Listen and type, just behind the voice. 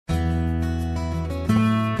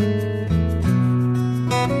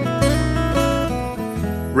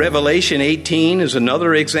Revelation 18 is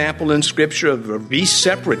another example in Scripture of be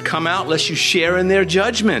separate, come out lest you share in their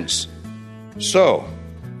judgments. So,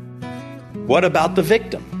 what about the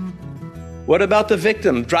victim? What about the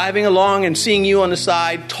victim driving along and seeing you on the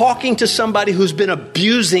side, talking to somebody who's been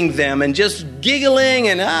abusing them and just giggling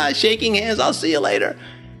and shaking hands, I'll see you later.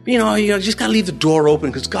 You just got to leave the door open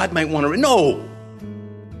because God might want to. No,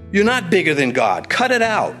 you're not bigger than God. Cut it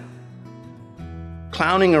out.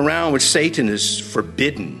 Clowning around with Satan is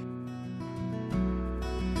forbidden.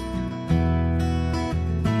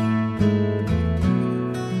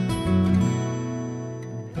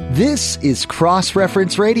 This is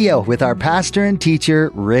Cross-Reference Radio with our pastor and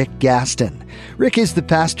teacher, Rick Gaston. Rick is the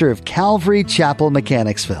pastor of Calvary Chapel,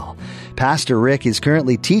 Mechanicsville. Pastor Rick is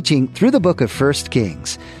currently teaching through the book of 1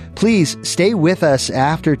 Kings. Please stay with us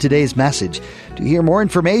after today's message to hear more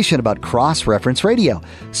information about Cross-Reference Radio,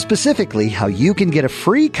 specifically how you can get a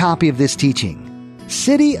free copy of this teaching.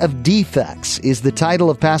 City of Defects is the title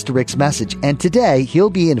of Pastor Rick's message, and today he'll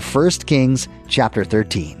be in 1 Kings chapter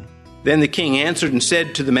 13. Then the king answered and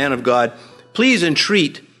said to the man of God, please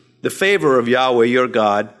entreat the favor of Yahweh your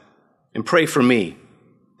God and pray for me,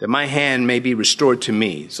 that my hand may be restored to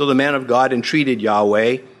me. So the man of God entreated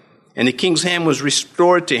Yahweh, and the king's hand was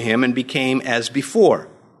restored to him and became as before.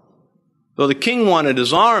 So the king wanted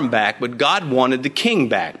his arm back, but God wanted the king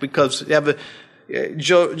back because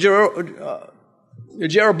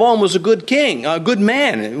Jeroboam was a good king, a good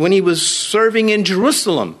man when he was serving in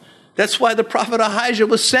Jerusalem. That's why the prophet Ahijah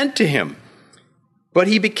was sent to him. But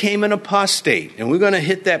he became an apostate. And we're going to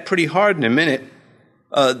hit that pretty hard in a minute.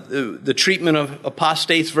 The treatment of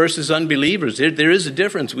apostates versus unbelievers. There is a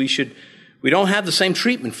difference. We don't have the same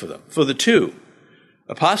treatment for them, for the two.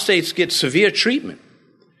 Apostates get severe treatment.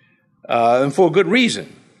 And for a good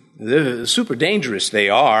reason. They're super dangerous they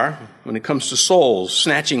are when it comes to souls,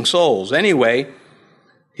 snatching souls. Anyway,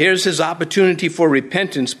 here's his opportunity for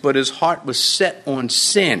repentance, but his heart was set on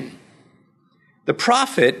sin. The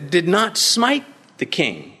prophet did not smite the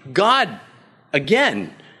king. God,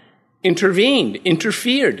 again,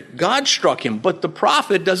 interfered. God struck him, but the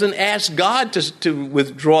prophet doesn't ask God to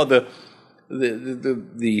withdraw the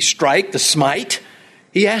strike, the smite.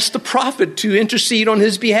 He asks the prophet to intercede on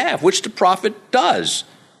his behalf, which the prophet does.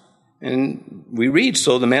 And we read,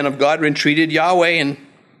 so the man of God entreated Yahweh, and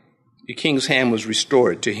the king's hand was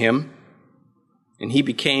restored to him, and he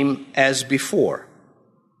became as before.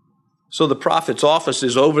 So the prophet's office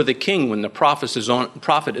is over the king when the prophet is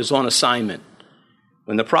on assignment.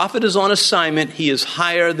 When the prophet is on assignment, he is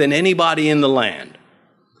higher than anybody in the land.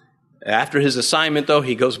 After his assignment, though,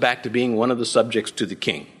 he goes back to being one of the subjects to the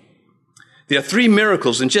king. There are 3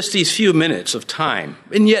 miracles in just these few minutes of time,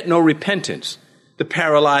 and yet no repentance. The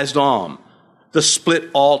paralyzed arm, the split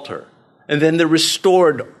altar, and then the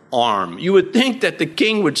restored arm. You would think that the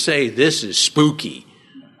king would say, this is spooky.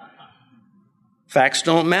 Facts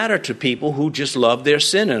don't matter to people who just love their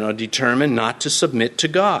sin and are determined not to submit to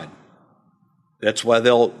God. That's why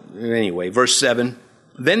anyway, verse 7.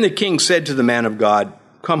 Then the king said to the man of God,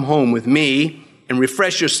 come home with me and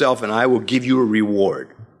refresh yourself, and I will give you a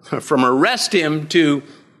reward. From arrest him to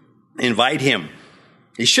invite him.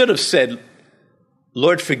 He should have said,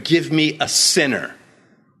 Lord, forgive me, a sinner.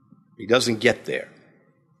 He doesn't get there.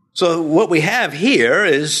 So what we have here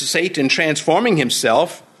is Satan transforming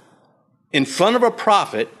himself in front of a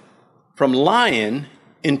prophet from lion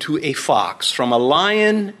into a fox, from a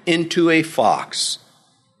lion into a fox.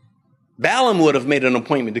 Balaam would have made an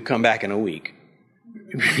appointment to come back in a week.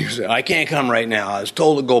 He said, I can't come right now. I was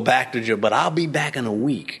told to go back to Joe, but I'll be back in a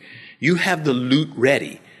week. You have the loot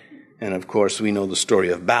ready. And of course, we know the story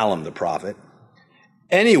of Balaam the prophet.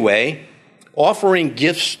 Anyway, offering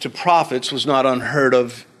gifts to prophets was not unheard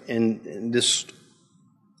of in this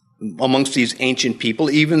amongst these ancient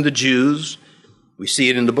people, even the Jews. We see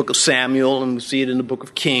it in the book of Samuel, and we see it in the book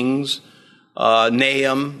of Kings.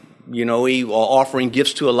 Nahum, he offering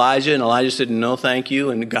gifts to Elijah, and Elijah said, no, thank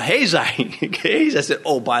you. And Gehazi said,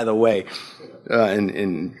 oh, by the way.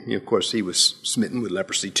 And of course, he was smitten with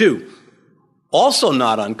leprosy too. Also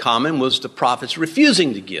not uncommon was the prophets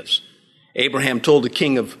refusing the gifts. Abraham told the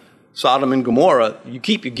king of Sodom and Gomorrah, you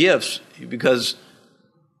keep your gifts because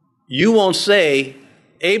you won't say,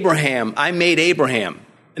 Abraham, I made Abraham.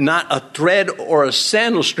 Not a thread or a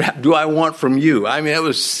sandal strap do I want from you. I mean, it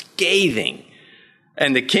was scathing.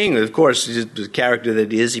 And the king, of course, the character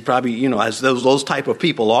that he is, he probably, as those type of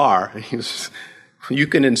people are, you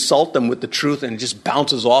can insult them with the truth and it just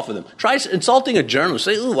bounces off of them. Try insulting a journalist.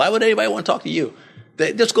 Say, ooh, why would anybody want to talk to you?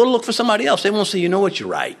 They just go to look for somebody else. They won't say, you know what, you're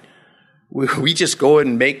right. We just go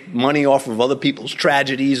and make money off of other people's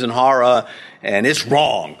tragedies and horror, and it's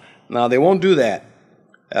wrong. No, they won't do that.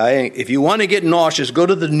 If you want to get nauseous, go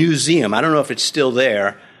to the museum. I don't know if it's still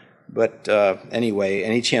there, but anyway,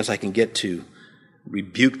 any chance I can get to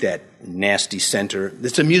rebuke that nasty center.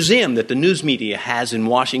 It's a museum that the news media has in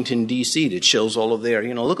Washington, D.C. that shows all of their,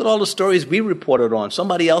 look at all the stories we reported on.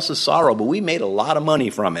 Somebody else's sorrow, but we made a lot of money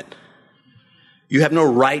from it. You have no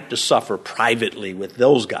right to suffer privately with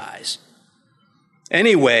those guys.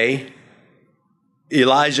 Anyway,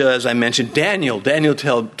 Elijah, as I mentioned, Daniel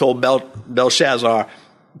told Belshazzar,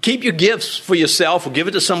 keep your gifts for yourself or give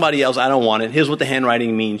it to somebody else. I don't want it. Here's what the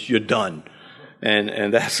handwriting means. You're done.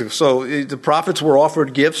 And that's so the prophets were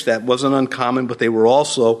offered gifts. That wasn't uncommon, but they were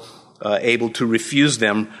also able to refuse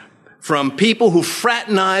them from people who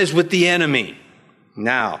fraternized with the enemy.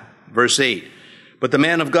 Now, verse 8. But the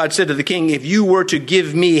man of God said to the king, if you were to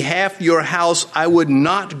give me half your house, I would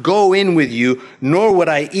not go in with you, nor would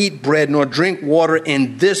I eat bread nor drink water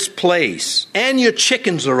in this place. And your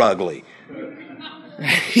chickens are ugly.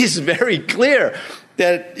 He's very clear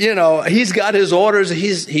that, he's got his orders.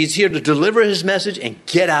 He's here to deliver his message and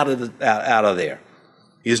get out of there.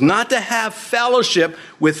 He's not to have fellowship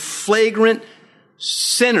with flagrant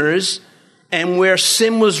sinners and where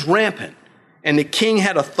sin was rampant. And the king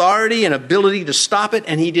had authority and ability to stop it,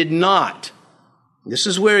 and he did not. This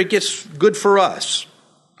is where it gets good for us.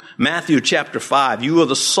 Matthew chapter 5, you are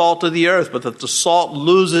the salt of the earth, but if the salt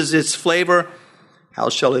loses its flavor, how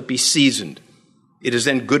shall it be seasoned? It is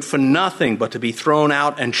then good for nothing but to be thrown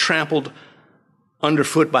out and trampled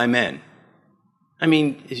underfoot by men. I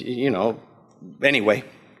mean, anyway,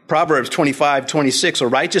 Proverbs 25:26, a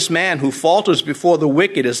righteous man who falters before the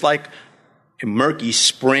wicked is like a murky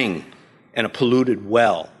spring and a polluted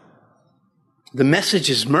well. The message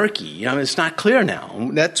is murky. It's not clear now.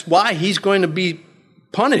 That's why he's going to be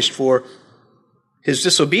punished for his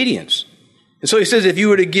disobedience. And so he says, if you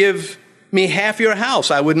were to give me half your house,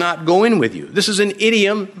 I would not go in with you. This is an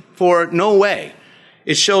idiom for no way.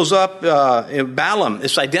 It shows up in Balaam.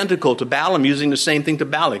 It's identical to Balaam using the same thing to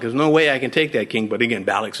Balak. There's no way I can take that king. But again,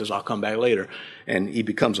 Balak says, I'll come back later. And he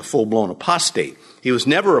becomes a full-blown apostate. He was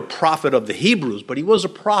never a prophet of the Hebrews, but he was a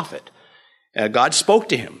prophet. God spoke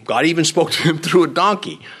to him. God even spoke to him through a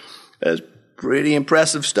donkey. That's pretty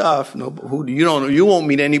impressive stuff. You won't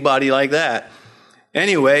meet anybody like that.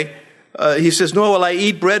 Anyway, he says, nor will I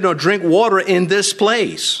eat bread nor drink water in this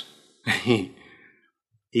place.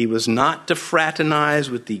 He was not to fraternize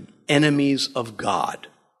with the enemies of God.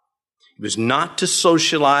 He was not to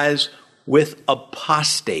socialize with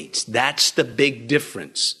apostates. That's the big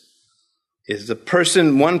difference.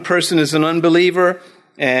 One person is an unbeliever,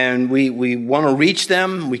 and we want to reach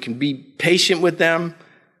them. We can be patient with them.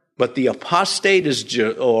 But the apostate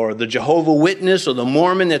or the Jehovah Witness or the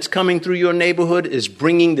Mormon that's coming through your neighborhood is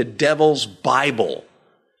bringing the devil's Bible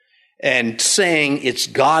and saying it's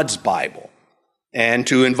God's Bible. And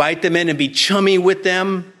to invite them in and be chummy with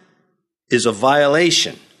them is a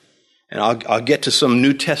violation. And I'll get to some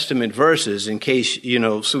New Testament verses in case,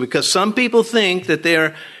 because some people think that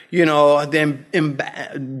they're not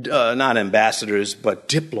ambassadors, but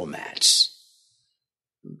diplomats.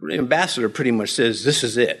 The ambassador pretty much says, this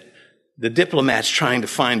is it. The diplomat's trying to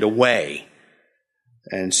find a way.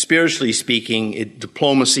 And spiritually speaking,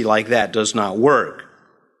 diplomacy like that does not work.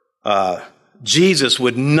 Jesus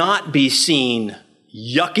would not be seen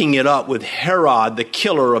yucking it up with Herod, the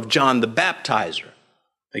killer of John the Baptizer.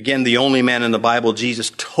 Again, the only man in the Bible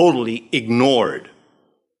Jesus totally ignored.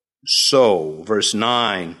 So, verse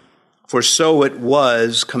 9, for so it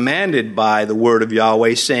was commanded by the word of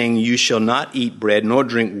Yahweh, saying, you shall not eat bread, nor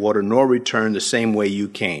drink water, nor return the same way you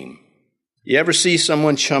came. You ever see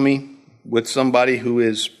someone chummy with somebody who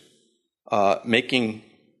is making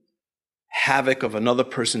havoc of another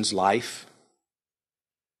person's life?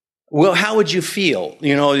 Well, how would you feel?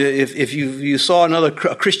 If you saw a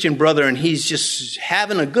Christian brother and he's just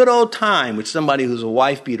having a good old time with somebody who's a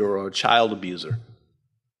wife beater or a child abuser.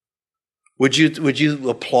 Would you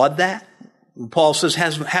applaud that? Paul says,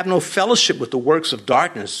 have no fellowship with the works of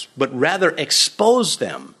darkness, but rather expose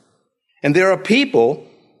them. And there are people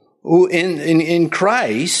who in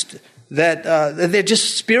Christ that they're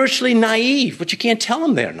just spiritually naive, but you can't tell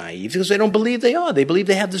them they're naive because they don't believe they are. They believe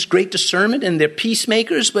they have this great discernment and they're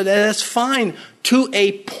peacemakers, but that's fine to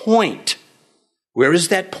a point. Where is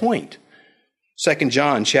that point? 2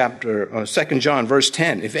 John verse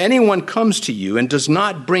 10. If anyone comes to you and does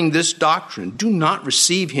not bring this doctrine, do not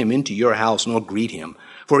receive him into your house nor greet him.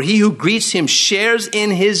 For he who greets him shares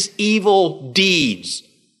in his evil deeds.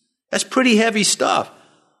 That's pretty heavy stuff.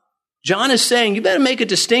 John is saying you better make a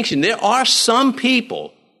distinction. There are some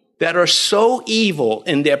people that are so evil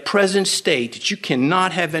in their present state that you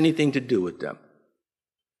cannot have anything to do with them.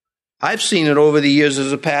 I've seen it over the years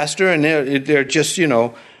as a pastor, and they're just,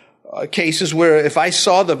 cases where if I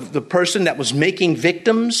saw the person that was making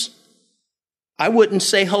victims, I wouldn't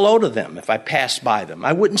say hello to them if I passed by them.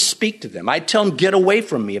 I wouldn't speak to them. I'd tell them, get away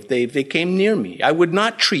from me if they came near me. I would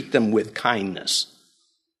not treat them with kindness.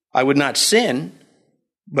 I would not sin,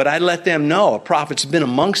 but I'd let them know a prophet's been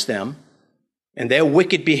amongst them, and their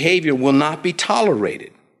wicked behavior will not be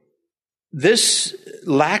tolerated. This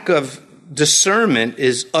lack of discernment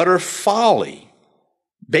is utter folly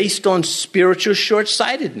based on spiritual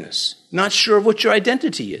short-sightedness, not sure of what your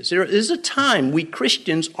identity is. There is a time we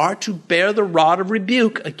Christians are to bear the rod of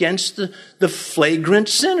rebuke against the flagrant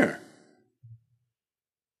sinner.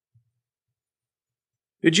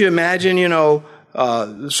 Could you imagine,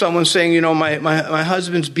 someone saying, my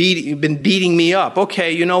husband's been beating me up.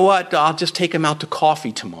 Okay, you know what? I'll just take him out to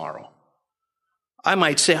coffee tomorrow. I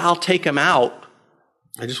might say, I'll take him out.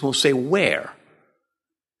 I just won't say where.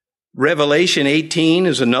 Revelation 18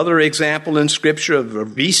 is another example in Scripture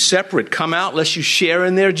of be separate, come out lest you share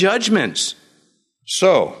in their judgments.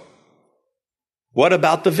 So, what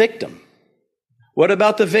about the victim? What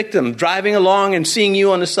about the victim driving along and seeing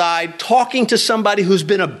you on the side, talking to somebody who's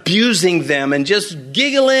been abusing them and just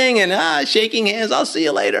giggling and shaking hands, I'll see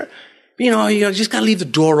you later. You just got to leave the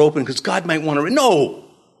door open because God might want to. No!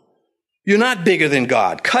 You're not bigger than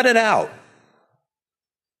God. Cut it out.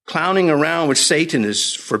 Clowning around with Satan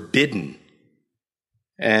is forbidden.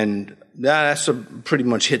 And that's pretty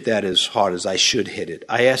much hit that as hard as I should hit it.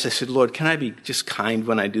 I said, Lord, can I be just kind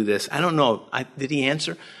when I do this? I don't know. Did he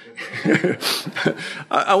answer?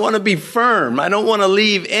 I want to be firm. I don't want to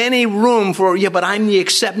leave any room for, but I'm the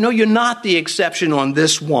exception. No, you're not the exception on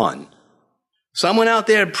this one. Someone out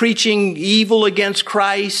there preaching evil against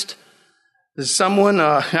Christ. There's someone,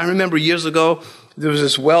 I remember years ago, there was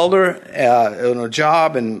this welder on a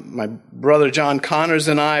job, and my brother John Connors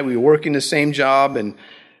and I, we were working the same job, and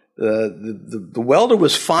the welder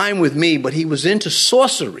was fine with me, but he was into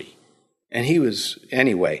sorcery. And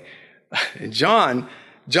anyway, John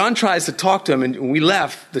tries to talk to him, and when we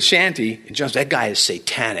left the shanty, and John said, that guy is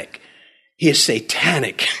satanic. He is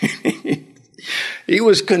satanic. He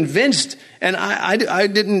was convinced, and I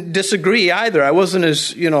didn't disagree either. I wasn't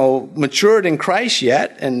as, matured in Christ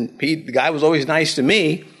yet, and the guy was always nice to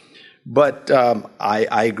me, but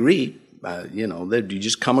I agree. You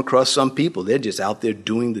just come across some people, they're just out there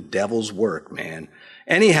doing the devil's work, man.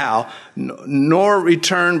 Anyhow, nor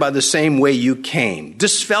return by the same way you came.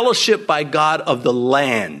 Disfellowship by God of the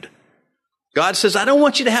land. God says, I don't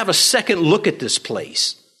want you to have a second look at this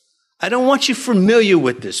place. I don't want you familiar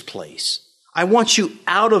with this place. I want you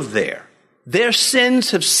out of there. Their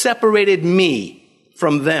sins have separated me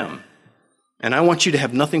from them, and I want you to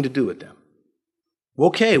have nothing to do with them.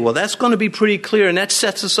 Okay, well, that's going to be pretty clear, and that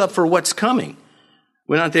sets us up for what's coming.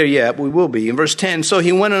 We're not there yet, but we will be. In verse 10, so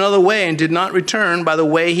he went another way and did not return by the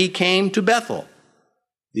way he came to Bethel.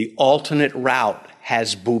 The alternate route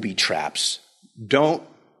has booby traps. Don't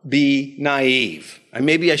be naive.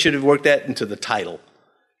 Maybe I should have worked that into the title.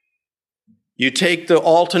 You take the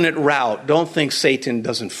alternate route. Don't think Satan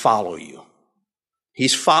doesn't follow you.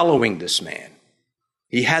 He's following this man.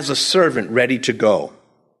 He has a servant ready to go.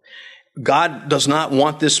 God does not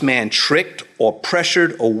want this man tricked or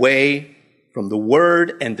pressured away from the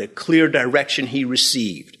word and the clear direction he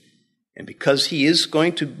received. And because he is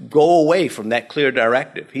going to go away from that clear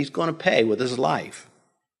directive, he's going to pay with his life.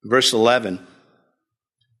 Verse 11,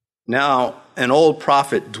 now an old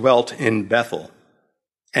prophet dwelt in Bethel,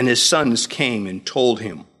 and his sons came and told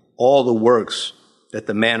him all the works that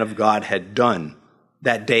the man of God had done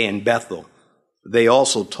that day in Bethel. They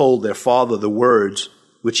also told their father the words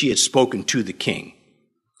which he had spoken to the king.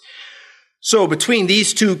 So between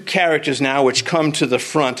these two characters now, which come to the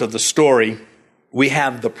front of the story, we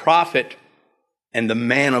have the prophet and the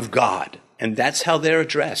man of God. And that's how they're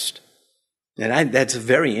addressed. And that's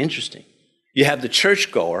very interesting. You have the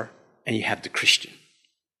churchgoer and you have the Christian.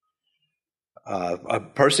 A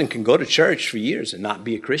person can go to church for years and not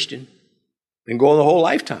be a Christian and go the whole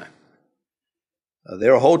lifetime.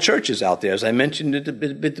 There are whole churches out there, as I mentioned at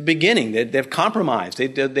the beginning. They've compromised. They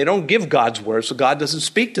don't give God's word, so God doesn't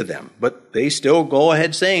speak to them. But they still go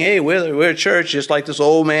ahead saying, hey, we're a church, just like this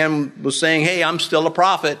old man was saying, hey, I'm still a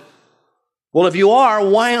prophet. Well, if you are,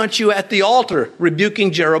 why aren't you at the altar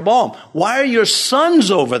rebuking Jeroboam? Why are your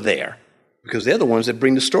sons over there? Because they're the ones that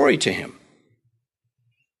bring the story to him.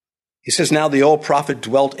 He says, now the old prophet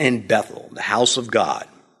dwelt in Bethel, the house of God,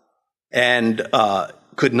 and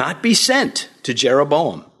could not be sent to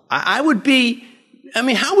Jeroboam. How would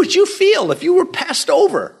you feel if you were passed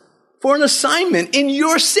over for an assignment in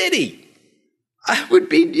your city? I would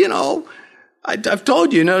be, I've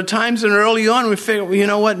told you, times and early on we figured, well, you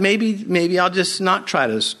know what, maybe I'll just not try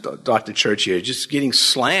to start the church here. Just getting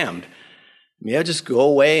slammed. Maybe I'll just go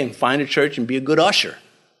away and find a church and be a good usher.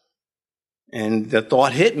 And the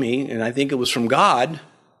thought hit me, and I think it was from God.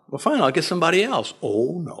 Well, fine, I'll get somebody else.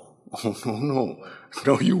 Oh, no. Oh, no.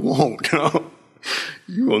 No, you won't. No.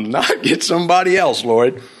 You will not get somebody else,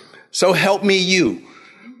 Lord. So help me you.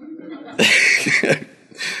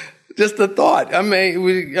 Just a thought. I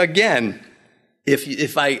mean, again,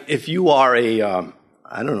 if you are a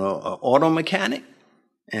auto mechanic,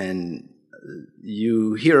 and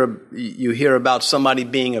you hear about somebody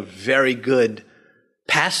being a very good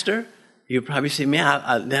pastor, you probably say,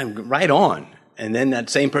 man, right on. And then that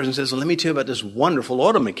same person says, well, let me tell you about this wonderful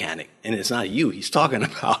auto mechanic. And it's not you he's talking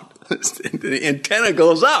about. The antenna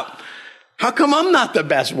goes up. How come I'm not the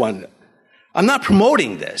best one? I'm not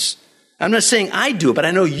promoting this. I'm not saying I do it, but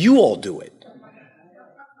I know you all do it.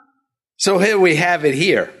 So here we have it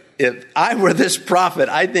here. If I were this prophet,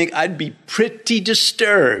 I think I'd be pretty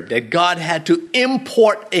disturbed that God had to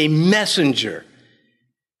import a messenger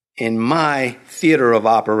in my theater of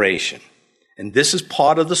operation. And this is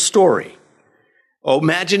part of the story. Oh,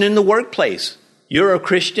 imagine in the workplace, you're a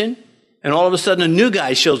Christian, and all of a sudden a new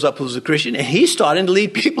guy shows up who's a Christian, and he's starting to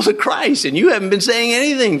lead people to Christ, and you haven't been saying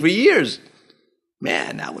anything for years.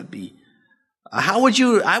 Man, that would be... How would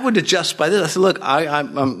you... I would adjust by this. I said, look,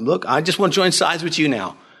 I just want to join sides with you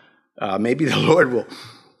now. Maybe the Lord will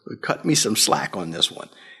cut me some slack on this one.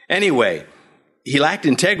 Anyway, he lacked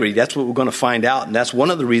integrity. That's what we're going to find out, and that's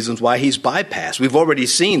one of the reasons why he's bypassed. We've already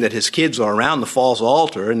seen that his kids are around the false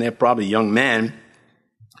altar, and they're probably young men.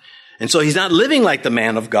 And so he's not living like the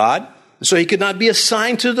man of God, so he could not be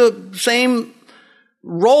assigned to the same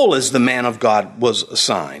role as the man of God was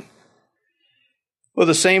assigned. For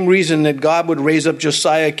the same reason that God would raise up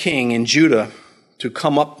Josiah king in Judah to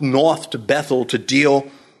come up north to Bethel to deal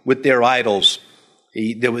with their idols.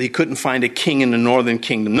 He couldn't find a king in the northern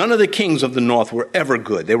kingdom. None of the kings of the north were ever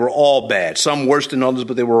good. They were all bad. Some worse than others,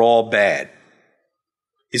 but they were all bad.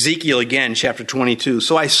 Ezekiel again, chapter 22.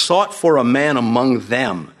 So I sought for a man among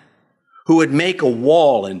them who would make a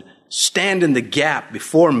wall and stand in the gap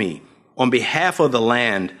before me on behalf of the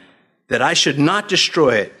land, that I should not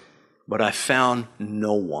destroy it, but I found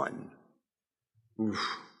no one. Oof.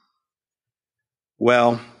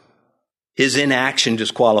 Well, his inaction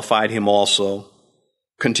disqualified him also.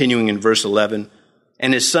 Continuing in verse 11,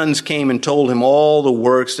 and his sons came and told him all the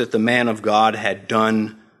works that the man of God had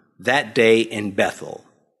done that day in Bethel.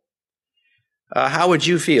 How would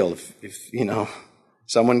you feel if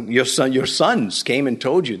your sons came and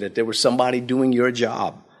told you that there was somebody doing your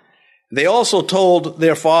job? They also told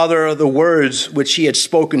their father the words which he had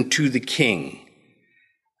spoken to the king.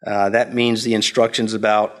 That means the instructions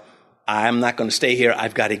about, I'm not going to stay here,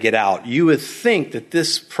 I've got to get out. You would think that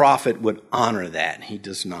this prophet would honor that. He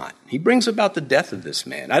does not. He brings about the death of this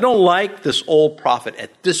man. I don't like this old prophet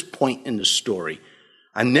at this point in the story.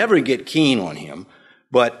 I never get keen on him,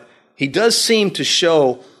 but he does seem to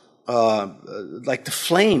show like the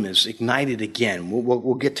flame is ignited again.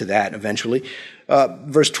 We'll get to that eventually.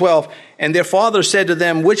 Verse 12, and their father said to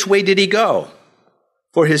them, which way did he go?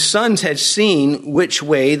 For his sons had seen which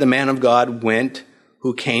way the man of God went,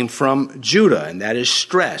 who came from Judah, and that is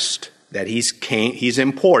stressed, that he's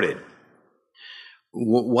imported.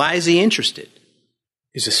 Why is he interested?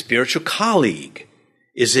 Is it a spiritual colleague?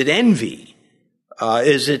 Is it envy?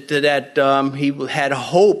 Is it that he had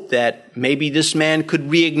hope that maybe this man could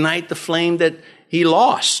reignite the flame that he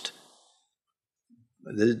lost?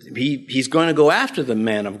 He's going to go after the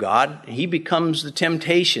man of God. He becomes the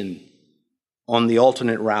temptation on the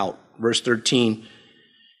alternate route. Verse 13,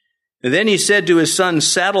 and then he said to his son,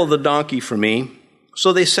 saddle the donkey for me.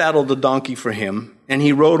 So they saddled the donkey for him, and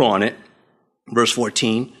he rode on it. Verse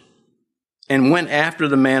 14, and went after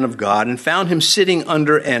the man of God and found him sitting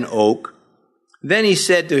under an oak. Then he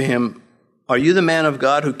said to him, are you the man of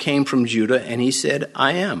God who came from Judah? And he said,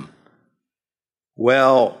 I am.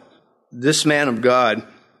 Well, this man of God,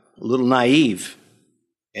 a little naive,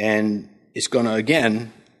 and it's going to,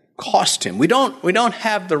 again, cost him. We don't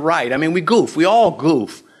have the right. I mean, we goof. We all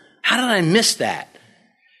goof. How did I miss that?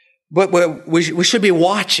 But we should be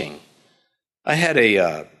watching. I had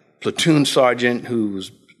a platoon sergeant who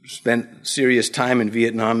spent serious time in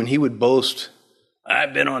Vietnam, and he would boast,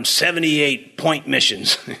 I've been on 78 point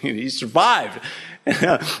missions. He survived.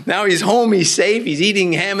 Now he's home, he's safe, he's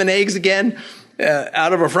eating ham and eggs again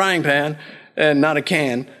out of a frying pan and not a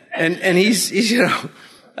can. And he's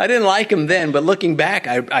I didn't like him then, but looking back,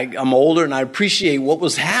 I'm older and I appreciate what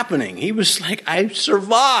was happening. He was like, I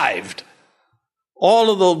survived.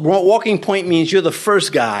 All of the walking point means you're the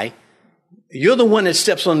first guy You're the one that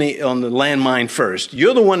steps on the landmine first.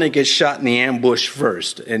 You're the one that gets shot in the ambush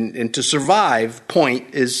first. And to survive,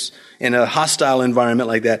 point is, in a hostile environment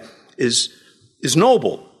like that, is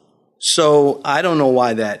noble. So I don't know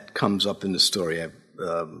why that comes up in the story,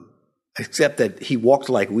 except that he walked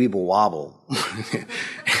like Weeble Wobble,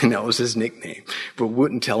 and that was his nickname, but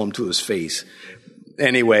wouldn't tell him to his face.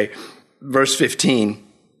 Anyway, verse 15,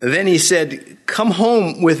 then he said, come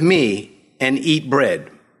home with me and eat bread.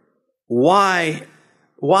 Why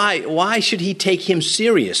should he take him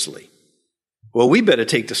seriously? Well, we better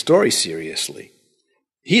take the story seriously.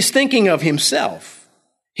 He's thinking of himself.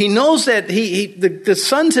 He knows that the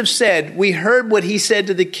sons have said, we heard what he said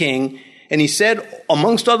to the king, and he said,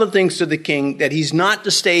 amongst other things to the king, that he's not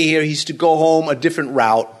to stay here, he's to go home a different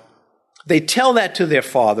route. They tell that to their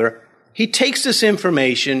father. He takes this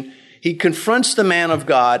information. He confronts the man of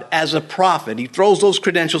God as a prophet. He throws those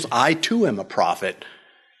credentials, I too am a prophet.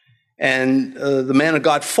 And the man of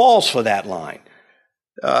God falls for that line.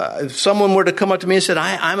 If someone were to come up to me and said,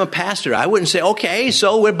 I'm a pastor, I wouldn't say, okay,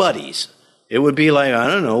 so we're buddies. It would be like, I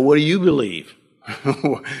don't know, what do you believe?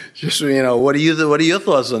 Just, what are your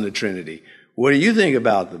thoughts on the Trinity? What do you think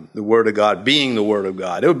about the Word of God being the Word of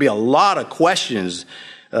God? There would be a lot of questions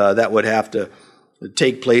that would have to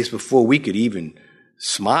take place before we could even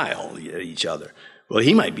smile at each other. Well,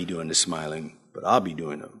 he might be doing the smiling, but I'll be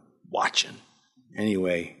doing the watching.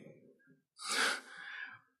 Anyway,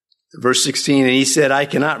 verse 16, and he said, I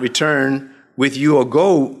cannot return with you or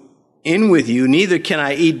go in with you, neither can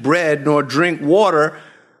I eat bread nor drink water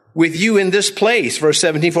with you in this place. Verse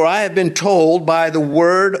 17, for I have been told by the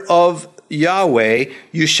word of Yahweh,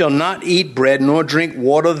 you shall not eat bread nor drink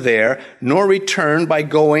water there, nor return by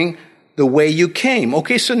going the way you came.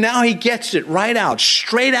 Okay, so now he gets it right out,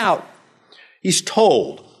 straight out. He's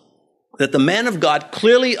told that the man of God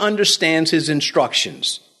clearly understands his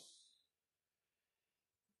instructions.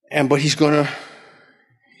 But he's going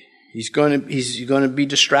to be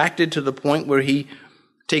distracted to the point where he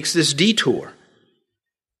takes this detour.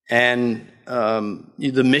 And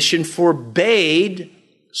the mission forbade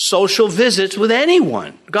social visits with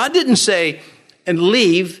anyone. God didn't say, and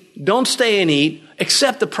leave, don't stay and eat,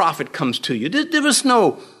 except the prophet comes to you. There was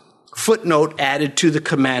no footnote added to the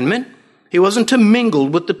commandment. He wasn't to mingle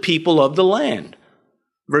with the people of the land.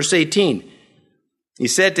 Verse 18, he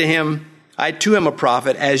said to him, I too am a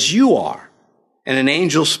prophet, as you are. And an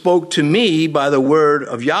angel spoke to me by the word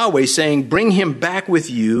of Yahweh, saying, bring him back with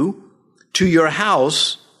you to your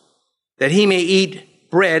house, that he may eat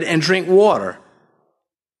bread and drink water.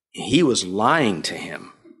 He was lying to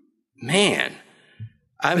him. Man.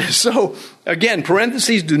 So, again,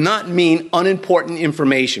 parentheses do not mean unimportant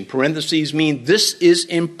information. Parentheses mean this is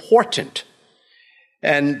important.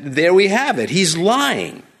 And there we have it. He's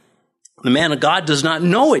lying. The man of God does not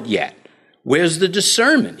know it yet. Where's the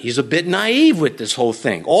discernment? He's a bit naive with this whole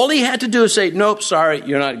thing. All he had to do is say, nope, sorry,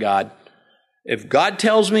 you're not God. If God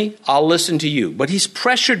tells me, I'll listen to you. But he's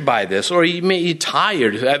pressured by this, or he's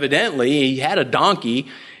tired. Evidently, he had a donkey,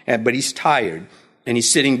 but he's tired, and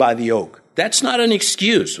he's sitting by the oak. That's not an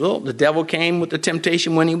excuse. Well, the devil came with the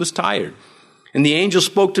temptation when he was tired. And the angel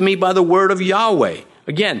spoke to me by the word of Yahweh.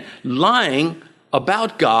 Again, lying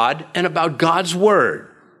about God and about God's word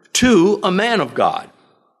to a man of God.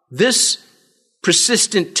 This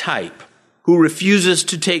persistent type who refuses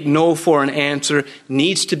to take no for an answer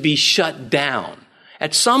needs to be shut down.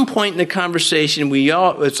 At some point in the conversation,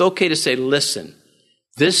 it's okay to say, listen,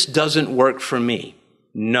 this doesn't work for me.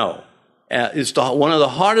 No. It's one of the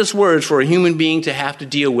hardest words for a human being to have to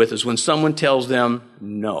deal with is when someone tells them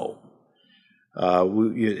no.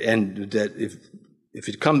 And that if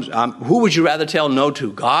it comes, who would you rather tell no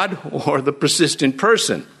to, God or the persistent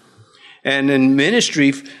person? And in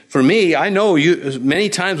ministry, for me, I know many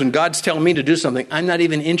times when God's telling me to do something, I'm not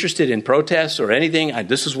even interested in protests or anything.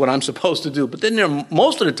 This is what I'm supposed to do. But then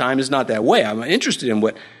most of the time, it's not that way. I'm interested in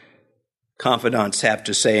what confidants have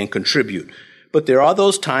to say and contribute. But there are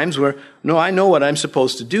those times where, no, I know what I'm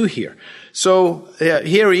supposed to do here. So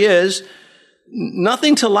here he is.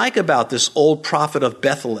 Nothing to like about this old prophet of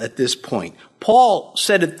Bethel at this point. Paul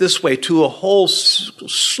said it this way to a whole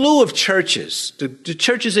slew of churches, to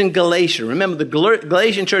churches in Galatia. Remember, the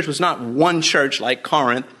Galatian church was not one church like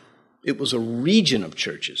Corinth. It was a region of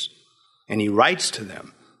churches. And he writes to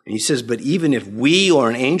them. And he says, but even if we or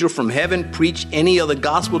an angel from heaven preach any other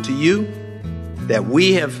gospel to you that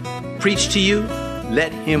we have preached to you,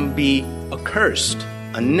 let him be accursed,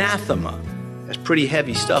 anathema. That's pretty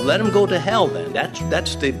heavy stuff. Let him go to hell then.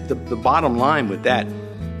 That's the bottom line with that.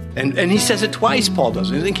 And he says it twice, Paul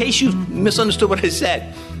does. In case you misunderstood what I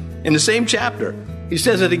said, in the same chapter, he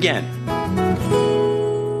says it again.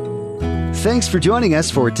 Thanks for joining us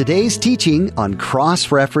for today's teaching on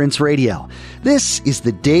Cross-Reference Radio. This is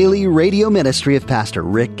the daily radio ministry of Pastor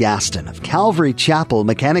Rick Gaston of Calvary Chapel,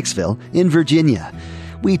 Mechanicsville in Virginia.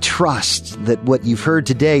 We trust that what you've heard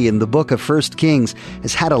today in the book of 1 Kings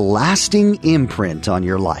has had a lasting imprint on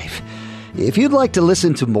your life. If you'd like to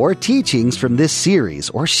listen to more teachings from this series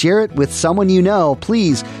or share it with someone you know,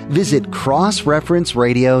 please visit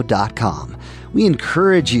crossreferenceradio.com. We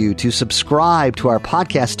encourage you to subscribe to our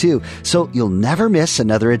podcast too, so you'll never miss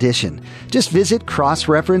another edition. Just visit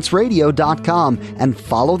crossreferenceradio.com and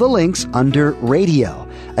follow the links under radio.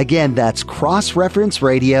 Again, that's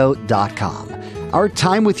crossreferenceradio.com. Our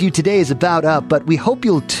time with you today is about up, but we hope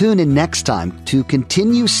you'll tune in next time to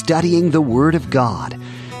continue studying the Word of God.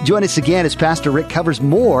 Join us again as Pastor Rick covers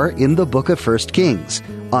more in the book of 1 Kings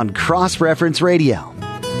on Cross Reference Radio.